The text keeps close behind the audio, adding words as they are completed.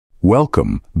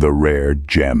Welcome, the rare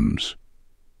gems.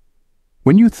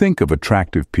 When you think of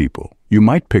attractive people, you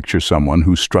might picture someone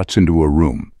who struts into a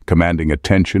room, commanding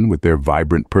attention with their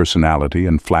vibrant personality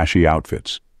and flashy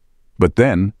outfits. But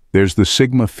then, there's the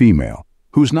Sigma female,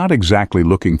 who's not exactly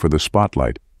looking for the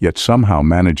spotlight, yet somehow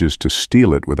manages to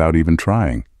steal it without even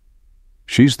trying.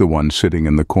 She's the one sitting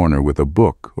in the corner with a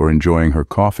book or enjoying her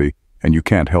coffee, and you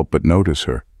can't help but notice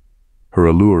her. Her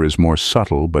allure is more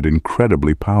subtle but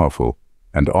incredibly powerful,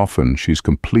 and often she's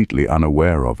completely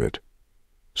unaware of it.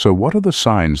 So what are the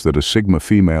signs that a Sigma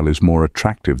female is more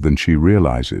attractive than she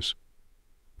realizes?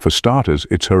 For starters,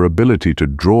 it's her ability to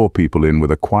draw people in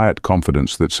with a quiet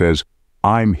confidence that says,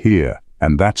 "I'm here,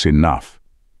 and that's enough."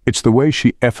 It's the way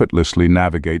she effortlessly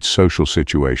navigates social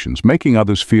situations, making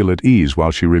others feel at ease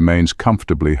while she remains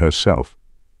comfortably herself.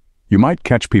 You might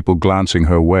catch people glancing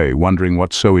her way, wondering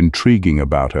what's so intriguing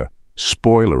about her.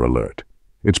 Spoiler alert.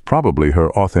 It's probably her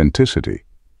authenticity.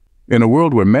 In a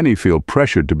world where many feel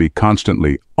pressured to be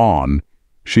constantly on,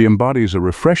 she embodies a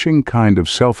refreshing kind of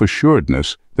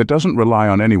self-assuredness that doesn't rely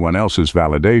on anyone else's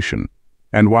validation.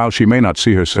 And while she may not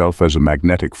see herself as a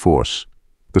magnetic force,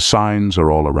 the signs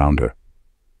are all around her.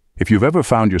 If you've ever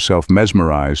found yourself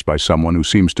mesmerized by someone who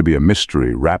seems to be a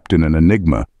mystery wrapped in an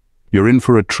enigma, you're in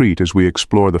for a treat as we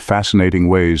explore the fascinating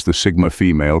ways the Sigma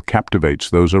female captivates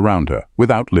those around her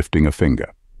without lifting a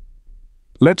finger.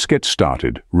 Let's get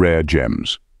started, rare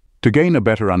gems. To gain a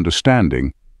better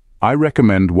understanding, I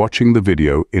recommend watching the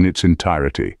video in its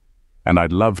entirety, and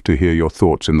I'd love to hear your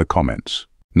thoughts in the comments.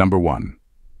 Number 1.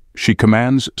 She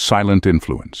commands silent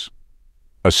influence.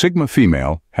 A Sigma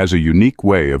female has a unique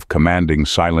way of commanding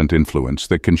silent influence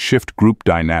that can shift group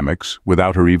dynamics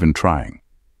without her even trying.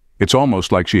 It's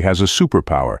almost like she has a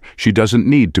superpower. She doesn't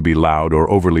need to be loud or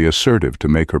overly assertive to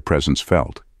make her presence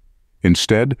felt.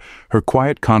 Instead, her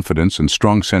quiet confidence and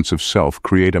strong sense of self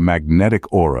create a magnetic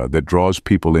aura that draws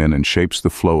people in and shapes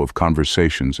the flow of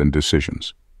conversations and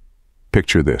decisions.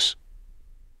 Picture this.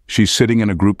 She's sitting in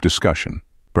a group discussion,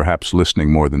 perhaps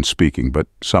listening more than speaking, but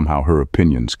somehow her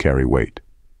opinions carry weight.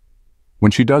 When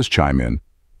she does chime in,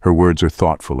 her words are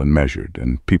thoughtful and measured,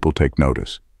 and people take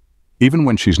notice. Even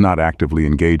when she's not actively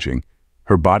engaging,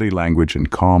 her body language and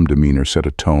calm demeanor set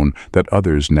a tone that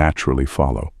others naturally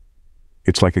follow.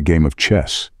 It's like a game of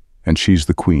chess, and she's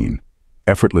the queen,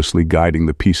 effortlessly guiding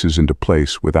the pieces into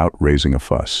place without raising a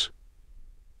fuss.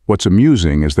 What's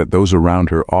amusing is that those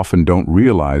around her often don't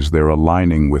realize they're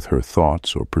aligning with her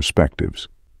thoughts or perspectives.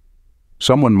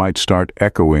 Someone might start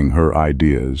echoing her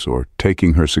ideas or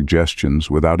taking her suggestions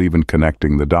without even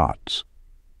connecting the dots.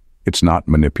 It's not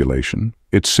manipulation,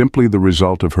 it's simply the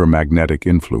result of her magnetic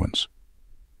influence.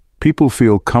 People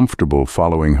feel comfortable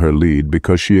following her lead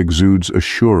because she exudes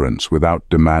assurance without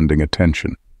demanding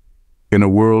attention. In a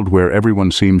world where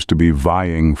everyone seems to be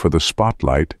vying for the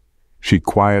spotlight, she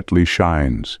quietly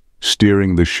shines,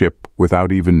 steering the ship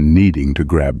without even needing to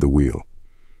grab the wheel.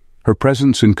 Her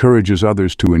presence encourages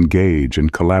others to engage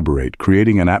and collaborate,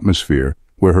 creating an atmosphere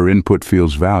where her input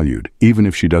feels valued, even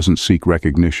if she doesn't seek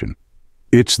recognition.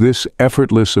 It's this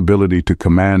effortless ability to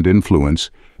command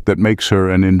influence that makes her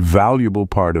an invaluable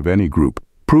part of any group,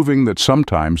 proving that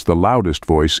sometimes the loudest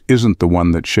voice isn't the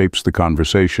one that shapes the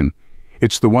conversation,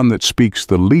 it's the one that speaks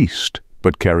the least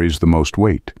but carries the most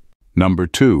weight. Number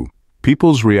 2.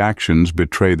 People's reactions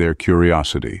betray their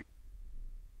curiosity.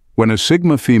 When a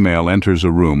Sigma female enters a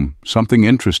room, something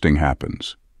interesting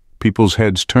happens. People's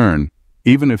heads turn,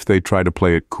 even if they try to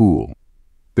play it cool.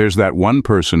 There's that one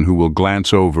person who will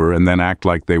glance over and then act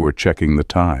like they were checking the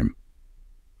time.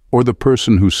 Or the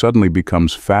person who suddenly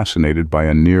becomes fascinated by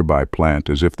a nearby plant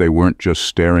as if they weren't just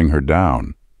staring her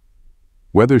down.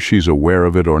 Whether she's aware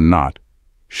of it or not,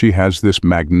 she has this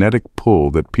magnetic pull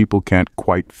that people can't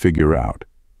quite figure out.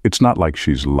 It's not like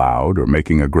she's loud or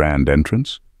making a grand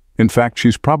entrance. In fact,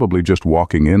 she's probably just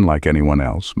walking in like anyone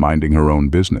else, minding her own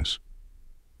business.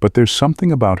 But there's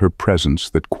something about her presence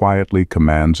that quietly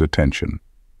commands attention.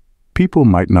 People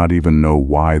might not even know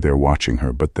why they're watching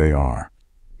her, but they are.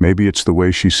 Maybe it's the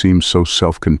way she seems so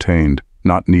self-contained,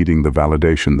 not needing the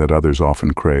validation that others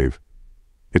often crave.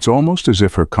 It's almost as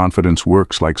if her confidence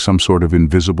works like some sort of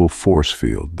invisible force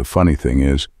field. The funny thing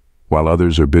is, while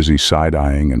others are busy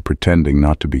side-eyeing and pretending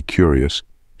not to be curious,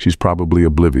 she's probably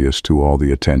oblivious to all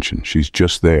the attention. She's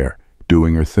just there,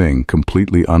 doing her thing,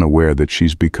 completely unaware that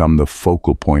she's become the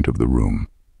focal point of the room.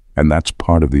 And that's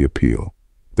part of the appeal.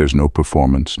 There's no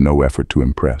performance, no effort to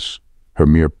impress. Her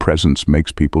mere presence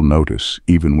makes people notice,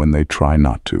 even when they try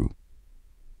not to.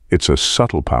 It's a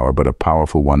subtle power, but a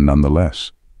powerful one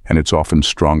nonetheless, and it's often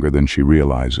stronger than she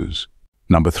realizes.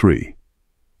 Number 3.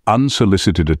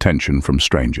 Unsolicited attention from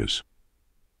strangers.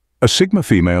 A Sigma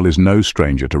female is no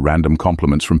stranger to random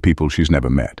compliments from people she's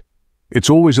never met. It's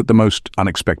always at the most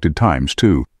unexpected times,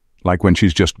 too, like when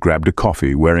she's just grabbed a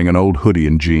coffee wearing an old hoodie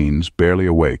and jeans, barely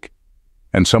awake,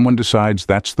 and someone decides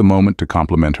that's the moment to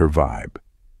compliment her vibe.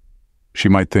 She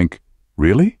might think,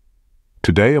 really?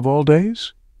 Today of all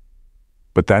days?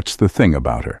 But that's the thing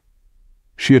about her.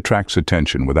 She attracts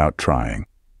attention without trying.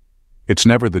 It's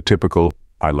never the typical,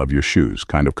 "I love your shoes"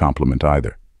 kind of compliment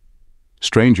either.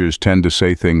 Strangers tend to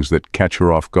say things that catch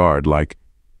her off guard, like,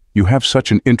 "You have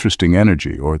such an interesting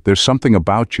energy," or "There's something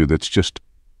about you that's just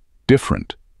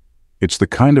different." It's the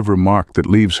kind of remark that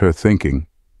leaves her thinking,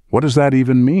 what does that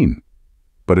even mean?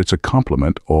 But it's a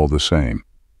compliment all the same.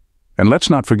 And let's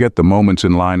not forget the moments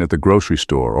in line at the grocery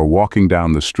store or walking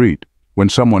down the street when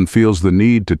someone feels the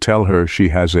need to tell her she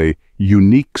has a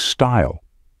unique style,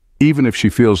 even if she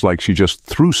feels like she just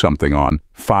threw something on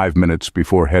 5 minutes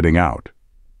before heading out.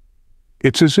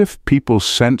 It's as if people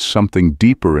sense something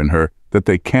deeper in her that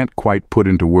they can't quite put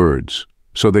into words,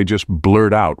 so they just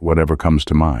blurt out whatever comes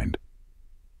to mind.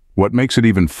 What makes it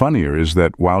even funnier is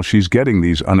that while she's getting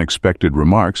these unexpected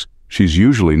remarks, she's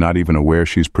usually not even aware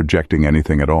she's projecting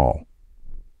anything at all.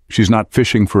 She's not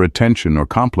fishing for attention or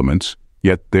compliments,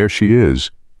 yet there she is,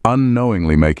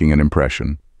 unknowingly making an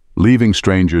impression, leaving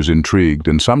strangers intrigued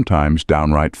and sometimes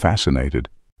downright fascinated.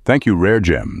 Thank you, Rare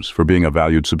Gems, for being a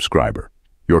valued subscriber.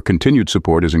 Your continued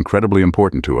support is incredibly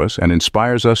important to us and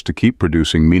inspires us to keep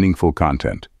producing meaningful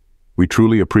content. We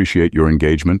truly appreciate your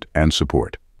engagement and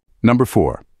support. Number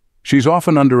 4. She's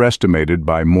often underestimated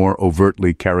by more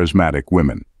overtly charismatic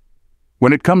women.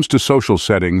 When it comes to social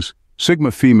settings,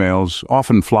 Sigma females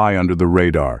often fly under the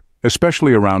radar,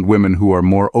 especially around women who are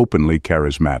more openly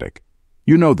charismatic.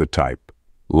 You know the type.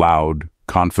 Loud,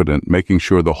 confident, making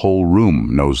sure the whole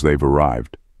room knows they've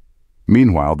arrived.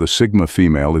 Meanwhile, the Sigma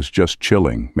female is just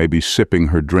chilling, maybe sipping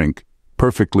her drink,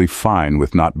 perfectly fine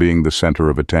with not being the center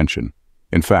of attention.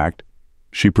 In fact,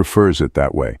 she prefers it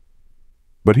that way.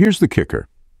 But here's the kicker.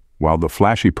 While the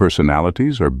flashy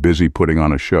personalities are busy putting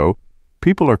on a show,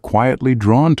 people are quietly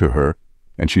drawn to her,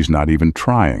 and she's not even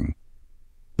trying.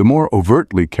 The more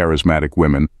overtly charismatic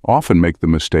women often make the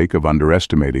mistake of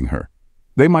underestimating her.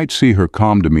 They might see her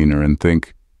calm demeanor and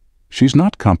think, she's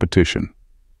not competition.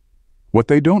 What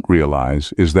they don't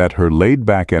realize is that her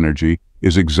laid-back energy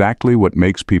is exactly what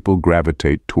makes people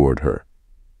gravitate toward her.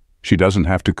 She doesn't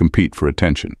have to compete for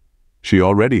attention. She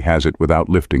already has it without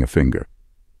lifting a finger.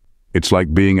 It's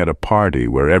like being at a party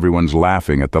where everyone's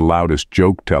laughing at the loudest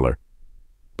joke teller,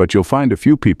 but you'll find a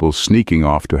few people sneaking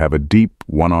off to have a deep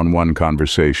one-on-one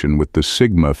conversation with the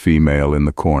Sigma female in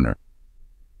the corner.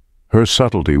 Her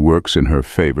subtlety works in her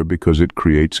favor because it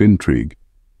creates intrigue.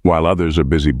 While others are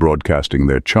busy broadcasting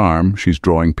their charm, she's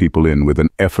drawing people in with an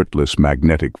effortless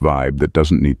magnetic vibe that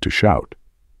doesn't need to shout.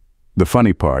 The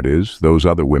funny part is, those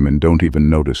other women don't even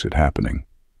notice it happening.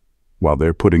 While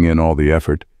they're putting in all the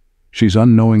effort, she's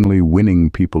unknowingly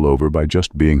winning people over by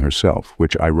just being herself,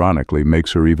 which ironically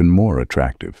makes her even more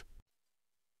attractive.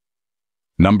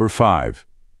 Number 5.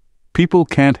 People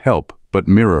can't help but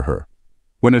mirror her.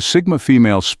 When a Sigma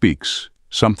female speaks,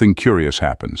 something curious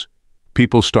happens.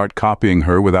 People start copying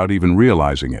her without even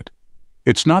realizing it.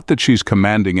 It's not that she's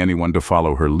commanding anyone to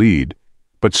follow her lead,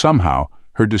 but somehow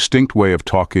her distinct way of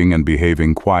talking and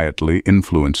behaving quietly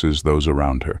influences those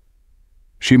around her.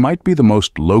 She might be the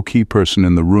most low-key person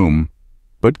in the room,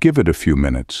 but give it a few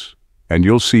minutes, and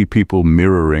you'll see people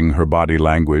mirroring her body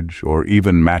language or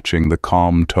even matching the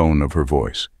calm tone of her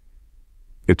voice.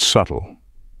 It's subtle,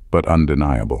 but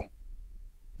undeniable.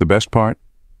 The best part?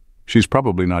 She's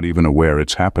probably not even aware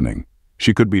it's happening.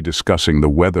 She could be discussing the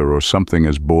weather or something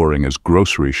as boring as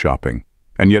grocery shopping,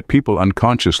 and yet people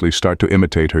unconsciously start to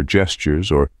imitate her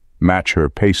gestures or match her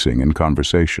pacing in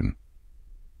conversation.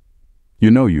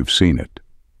 You know you've seen it.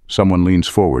 Someone leans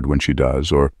forward when she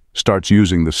does, or starts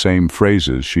using the same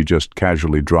phrases she just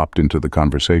casually dropped into the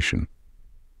conversation.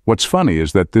 What's funny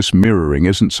is that this mirroring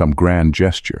isn't some grand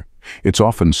gesture. It's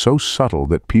often so subtle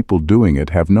that people doing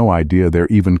it have no idea they're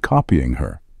even copying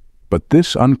her. But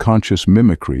this unconscious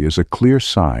mimicry is a clear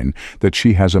sign that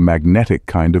she has a magnetic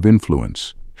kind of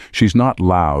influence. She's not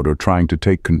loud or trying to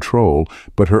take control,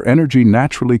 but her energy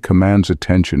naturally commands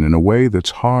attention in a way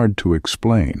that's hard to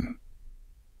explain.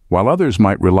 While others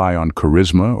might rely on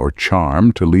charisma or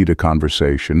charm to lead a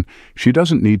conversation, she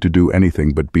doesn't need to do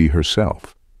anything but be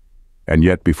herself. And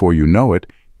yet, before you know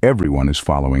it, everyone is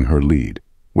following her lead,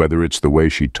 whether it's the way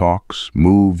she talks,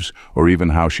 moves, or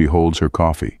even how she holds her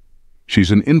coffee.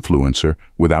 She's an influencer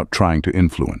without trying to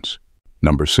influence.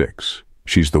 Number 6.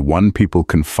 She's the one people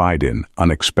confide in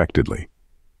unexpectedly.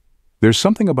 There's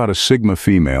something about a Sigma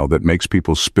female that makes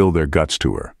people spill their guts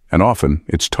to her, And often,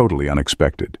 it's totally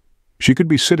unexpected. She could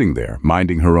be sitting there,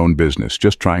 minding her own business,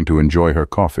 just trying to enjoy her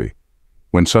coffee,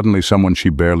 when suddenly someone she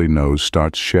barely knows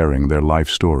starts sharing their life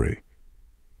story.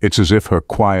 It's as if her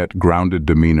quiet, grounded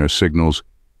demeanor signals,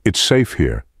 "It's safe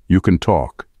here, you can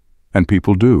talk." And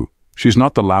people do. She's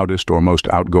not the loudest or most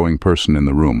outgoing person in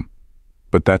the room.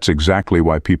 But that's exactly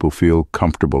why people feel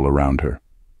comfortable around her.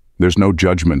 There's no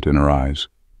judgment in her eyes,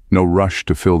 no rush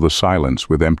to fill the silence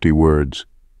with empty words.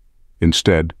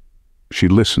 Instead, she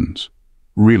listens,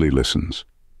 really listens.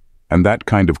 And that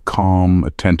kind of calm,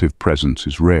 attentive presence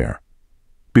is rare.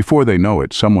 Before they know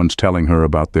it, someone's telling her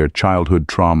about their childhood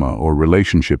trauma or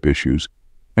relationship issues,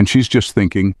 and she's just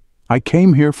thinking, "I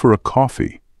came here for a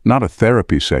coffee, not a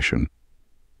therapy session."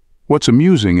 What's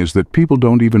amusing is that people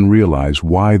don't even realize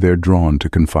why they're drawn to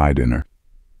confide in her.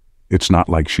 It's not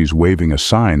like she's waving a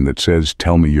sign that says,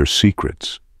 "Tell me your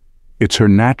secrets." It's her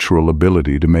natural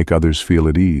ability to make others feel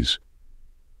at ease.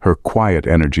 Her quiet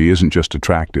energy isn't just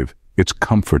attractive, it's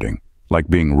comforting, like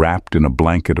being wrapped in a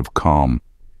blanket of calm,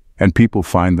 and people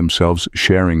find themselves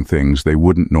sharing things they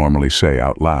wouldn't normally say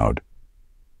out loud.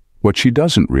 What she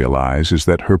doesn't realize is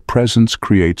that her presence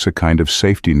creates a kind of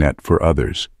safety net for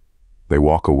others. They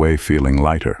walk away feeling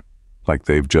lighter, like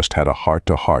they've just had a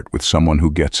heart-to-heart with someone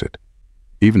who gets it,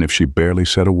 even if she barely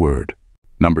said a word.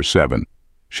 Number 7.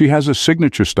 She has a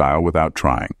signature style without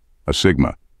trying. A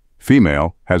Sigma.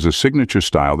 Female has a signature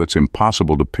style that's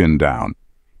impossible to pin down,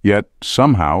 yet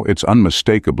somehow it's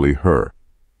unmistakably her.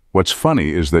 What's funny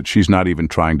is that she's not even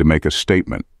trying to make a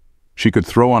statement. She could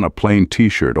throw on a plain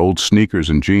t-shirt, old sneakers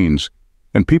and jeans,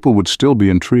 and people would still be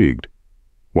intrigued.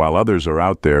 While others are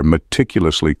out there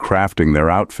meticulously crafting their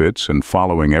outfits and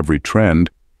following every trend,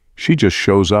 she just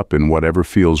shows up in whatever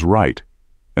feels right.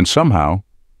 And somehow,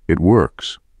 it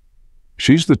works.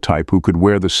 She's the type who could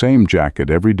wear the same jacket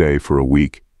every day for a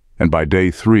week, and by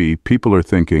day 3, people are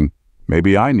thinking,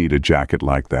 maybe I need a jacket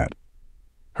like that.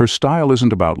 Her style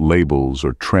isn't about labels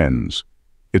or trends.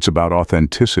 It's about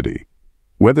authenticity.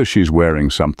 Whether she's wearing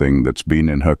something that's been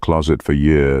in her closet for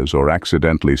years or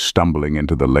accidentally stumbling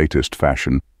into the latest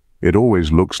fashion, it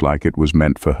always looks like it was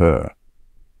meant for her.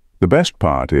 The best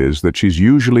part is that she's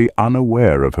usually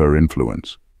unaware of her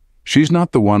influence. She's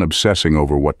not the one obsessing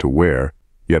over what to wear,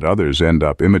 yet others end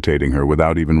up imitating her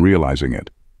without even realizing it.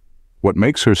 What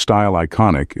makes her style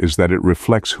iconic is that it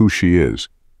reflects who she is,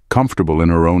 comfortable in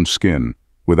her own skin,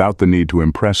 without the need to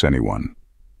impress anyone.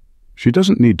 She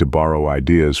doesn't need to borrow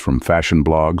ideas from fashion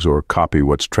blogs or copy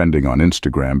what's trending on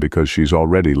Instagram because she's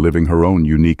already living her own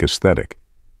unique aesthetic.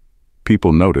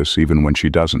 People notice even when she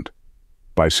doesn't.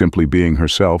 By simply being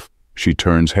herself, she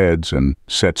turns heads and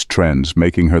sets trends,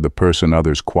 making her the person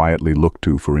others quietly look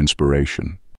to for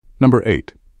inspiration. Number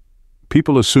 8.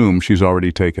 People assume she's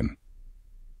already taken.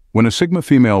 When a Sigma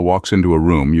female walks into a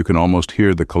room, you can almost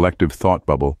hear the collective thought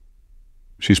bubble.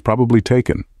 She's probably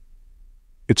taken.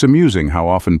 It's amusing how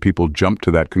often people jump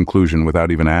to that conclusion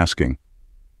without even asking.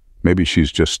 Maybe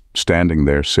she's just standing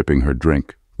there sipping her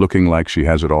drink, looking like she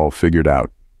has it all figured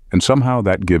out, and somehow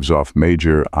that gives off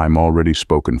major "I'm already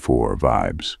spoken for"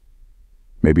 vibes.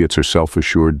 Maybe it's her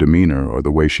self-assured demeanor or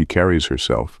the way she carries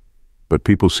herself, but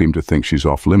people seem to think she's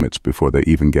off limits before they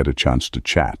even get a chance to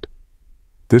chat.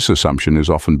 This assumption is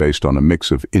often based on a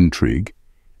mix of intrigue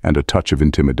and a touch of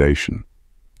intimidation.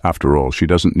 After all, she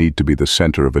doesn't need to be the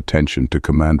center of attention to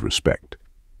command respect.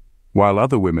 While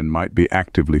other women might be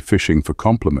actively fishing for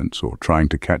compliments or trying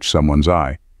to catch someone's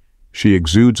eye, she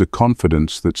exudes a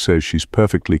confidence that says she's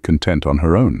perfectly content on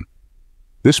her own.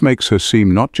 This makes her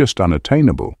seem not just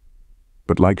unattainable,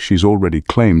 but like she's already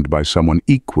claimed by someone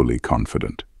equally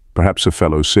confident, perhaps a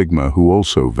fellow Sigma who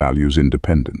also values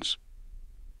independence.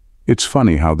 It's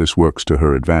funny how this works to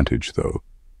her advantage, though.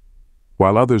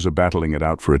 While others are battling it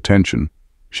out for attention,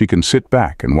 she can sit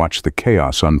back and watch the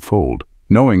chaos unfold,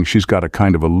 knowing she's got a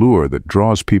kind of allure that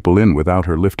draws people in without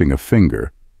her lifting a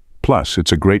finger. Plus,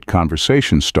 it's a great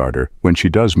conversation starter when she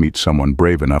does meet someone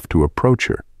brave enough to approach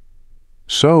her.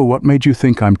 "So, what made you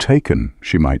think I'm taken?"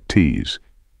 she might tease.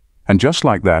 And just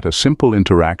like that, a simple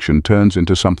interaction turns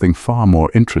into something far more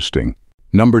interesting.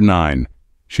 Number 9.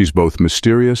 She's both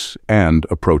mysterious and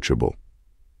approachable.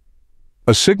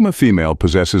 A Sigma female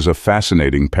possesses a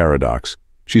fascinating paradox.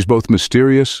 She's both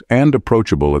mysterious and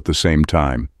approachable at the same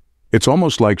time. It's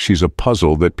almost like she's a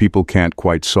puzzle that people can't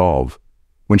quite solve.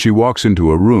 When she walks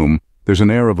into a room, there's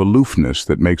an air of aloofness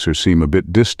that makes her seem a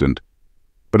bit distant.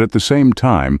 But at the same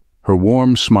time, her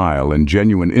warm smile and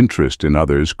genuine interest in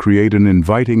others create an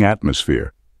inviting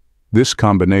atmosphere. This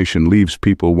combination leaves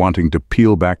people wanting to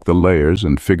peel back the layers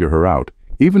and figure her out,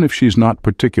 even if she's not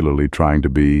particularly trying to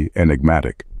be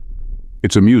enigmatic.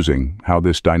 It's amusing how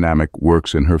this dynamic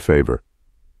works in her favor.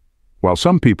 While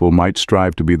some people might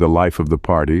strive to be the life of the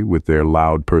party with their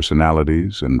loud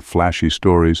personalities and flashy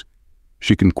stories,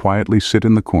 she can quietly sit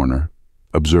in the corner,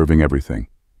 observing everything.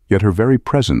 Yet her very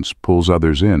presence pulls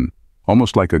others in,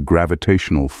 almost like a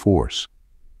gravitational force.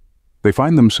 They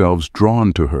find themselves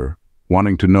drawn to her,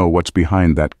 wanting to know what's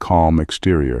behind that calm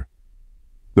exterior.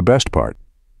 The best part,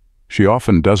 she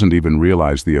often doesn't even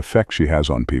realize the effect she has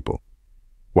on people.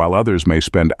 While others may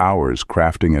spend hours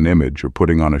crafting an image or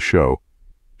putting on a show,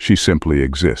 she simply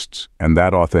exists, and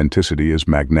that authenticity is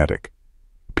magnetic.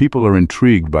 People are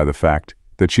intrigued by the fact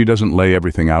that she doesn't lay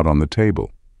everything out on the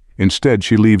table. Instead,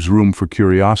 she leaves room for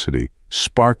curiosity,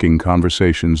 sparking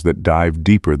conversations that dive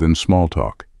deeper than small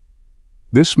talk.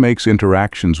 This makes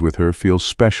interactions with her feel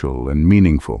special and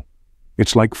meaningful.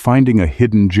 It's like finding a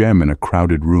hidden gem in a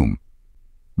crowded room.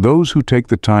 Those who take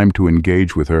the time to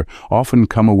engage with her often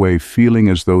come away feeling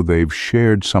as though they've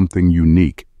shared something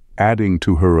unique, adding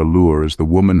to her allure as the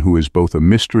woman who is both a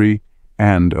mystery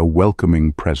and a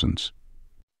welcoming presence.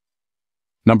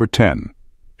 Number 10.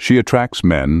 She attracts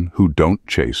men who don't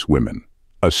chase women.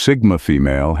 A Sigma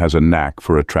female has a knack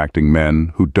for attracting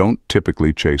men who don't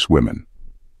typically chase women.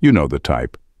 You know the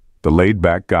type. The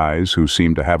laid-back guys who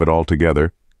seem to have it all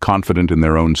together, confident in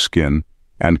their own skin,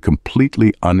 and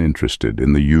completely uninterested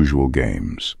in the usual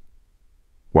games.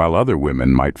 While other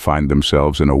women might find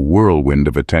themselves in a whirlwind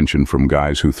of attention from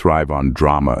guys who thrive on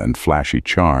drama and flashy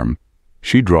charm,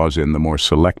 she draws in the more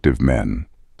selective men,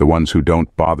 the ones who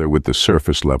don't bother with the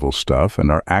surface-level stuff and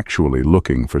are actually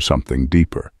looking for something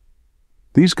deeper.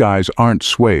 These guys aren't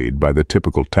swayed by the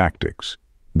typical tactics.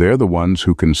 They're the ones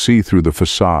who can see through the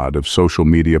facade of social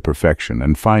media perfection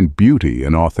and find beauty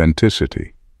in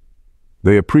authenticity.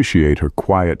 They appreciate her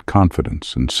quiet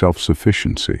confidence and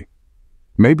self-sufficiency.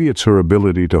 Maybe it's her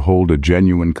ability to hold a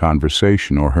genuine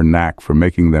conversation or her knack for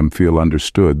making them feel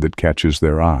understood that catches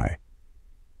their eye.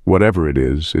 Whatever it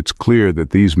is, it's clear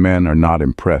that these men are not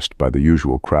impressed by the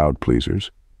usual crowd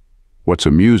pleasers. What's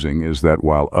amusing is that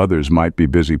while others might be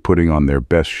busy putting on their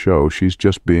best show, she's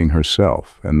just being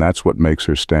herself, and that's what makes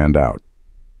her stand out.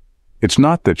 It's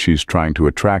not that she's trying to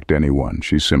attract anyone,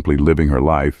 she's simply living her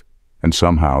life, and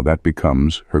somehow that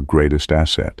becomes her greatest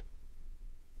asset.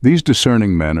 These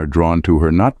discerning men are drawn to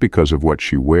her not because of what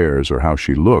she wears or how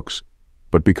she looks,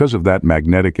 but because of that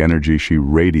magnetic energy she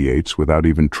radiates without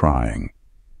even trying.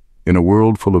 In a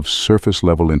world full of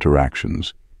surface-level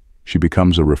interactions, she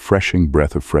becomes a refreshing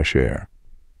breath of fresh air,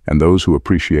 and those who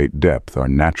appreciate depth are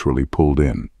naturally pulled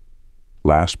in.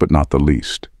 Last but not the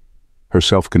least, her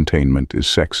self-containment is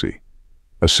sexy.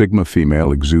 A Sigma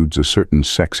female exudes a certain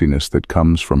sexiness that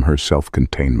comes from her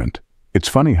self-containment. It's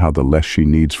funny how the less she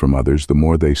needs from others, the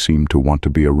more they seem to want to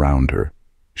be around her.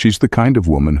 She's the kind of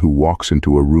woman who walks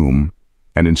into a room,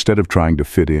 and instead of trying to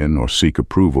fit in or seek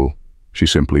approval, she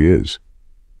simply is.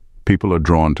 People are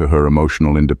drawn to her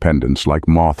emotional independence like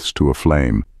moths to a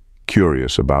flame,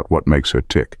 curious about what makes her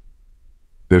tick.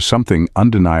 There's something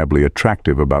undeniably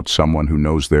attractive about someone who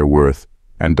knows their worth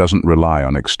and doesn't rely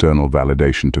on external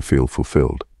validation to feel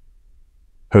fulfilled.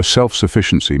 Her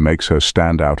self-sufficiency makes her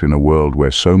stand out in a world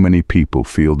where so many people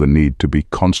feel the need to be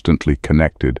constantly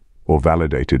connected or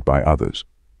validated by others.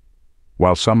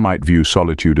 While some might view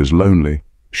solitude as lonely,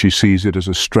 she sees it as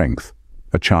a strength,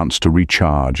 a chance to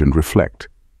recharge and reflect.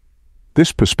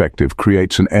 This perspective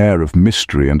creates an air of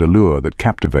mystery and allure that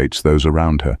captivates those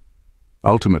around her.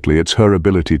 Ultimately, it's her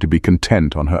ability to be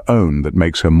content on her own that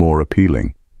makes her more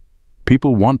appealing.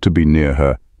 People want to be near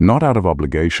her, not out of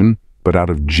obligation, but out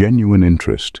of genuine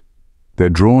interest. They're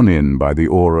drawn in by the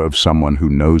aura of someone who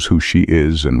knows who she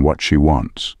is and what she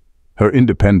wants. Her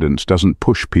independence doesn't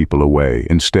push people away.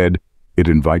 Instead, it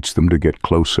invites them to get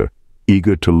closer,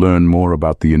 eager to learn more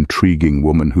about the intriguing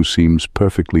woman who seems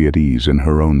perfectly at ease in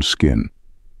her own skin.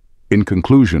 In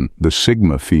conclusion, the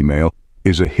Sigma female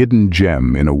is a hidden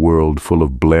gem in a world full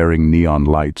of blaring neon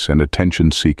lights and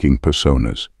attention-seeking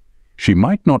personas. She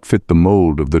might not fit the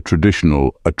mold of the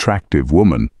traditional attractive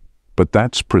woman, but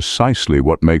that's precisely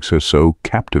what makes her so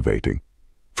captivating.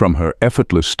 From her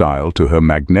effortless style to her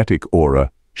magnetic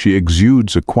aura, she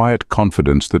exudes a quiet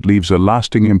confidence that leaves a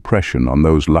lasting impression on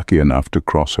those lucky enough to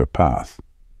cross her path.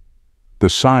 The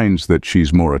signs that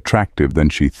she's more attractive than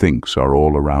she thinks are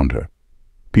all around her.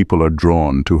 People are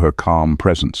drawn to her calm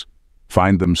presence,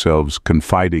 find themselves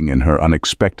confiding in her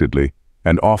unexpectedly,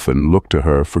 and often look to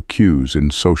her for cues in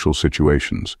social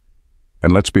situations.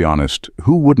 And let's be honest,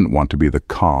 who wouldn't want to be the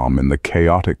calm in the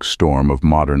chaotic storm of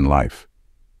modern life?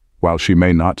 While she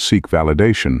may not seek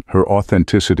validation, her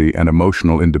authenticity and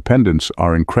emotional independence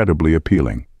are incredibly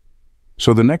appealing.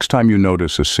 So the next time you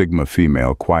notice a Sigma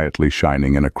female quietly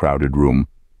shining in a crowded room,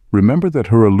 remember that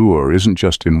her allure isn't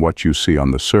just in what you see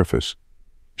on the surface.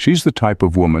 She's the type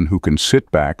of woman who can sit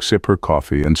back, sip her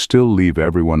coffee, and still leave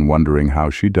everyone wondering how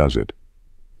she does it.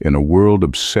 In a world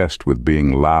obsessed with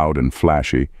being loud and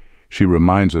flashy, she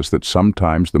reminds us that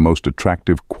sometimes the most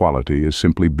attractive quality is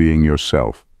simply being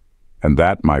yourself. And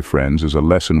that, my friends, is a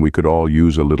lesson we could all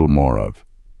use a little more of.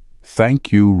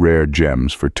 Thank you, Rare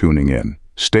Gems, for tuning in.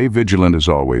 Stay vigilant as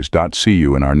always. See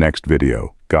you in our next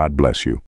video. God bless you.